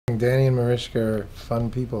Danny and Mariska are fun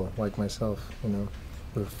people like myself, you know.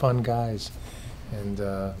 We're fun guys, and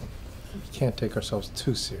we can't take ourselves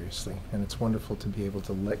too seriously, and it's wonderful to be able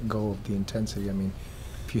to let go of the intensity. I mean,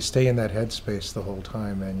 if you stay in that headspace the whole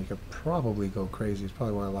time, man, you could probably go crazy. It's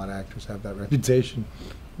probably why a lot of actors have that reputation.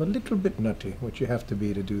 A little bit nutty, which you have to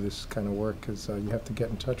be to do this kind of work, because you have to get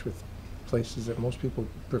in touch with places that most people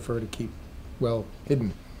prefer to keep well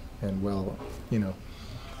hidden and well, you know,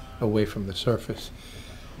 away from the surface.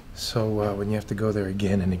 So when you have to go there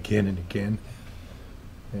again and again and again,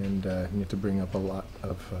 and you have to bring up a lot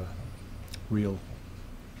of real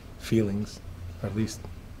feelings, or at least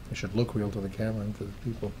it should look real to the camera and to the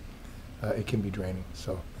people, it can be draining.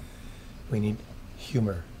 So we need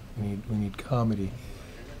humor, we need comedy.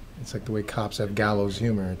 It's like the way cops have gallows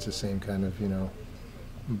humor. It's the same kind of, you know,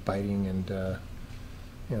 biting and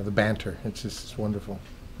you know, the banter. It's just wonderful.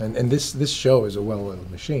 And this show is a well-oiled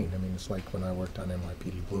machine. I mean, it's like when I worked on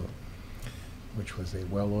NYPD Blue, which was a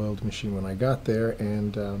well-oiled machine when I got there,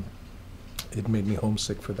 and it made me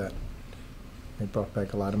homesick for that. It brought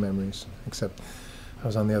back a lot of memories, except I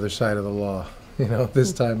was on the other side of the law. You know,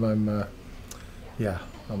 this time I'm, yeah,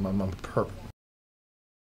 I'm a perp.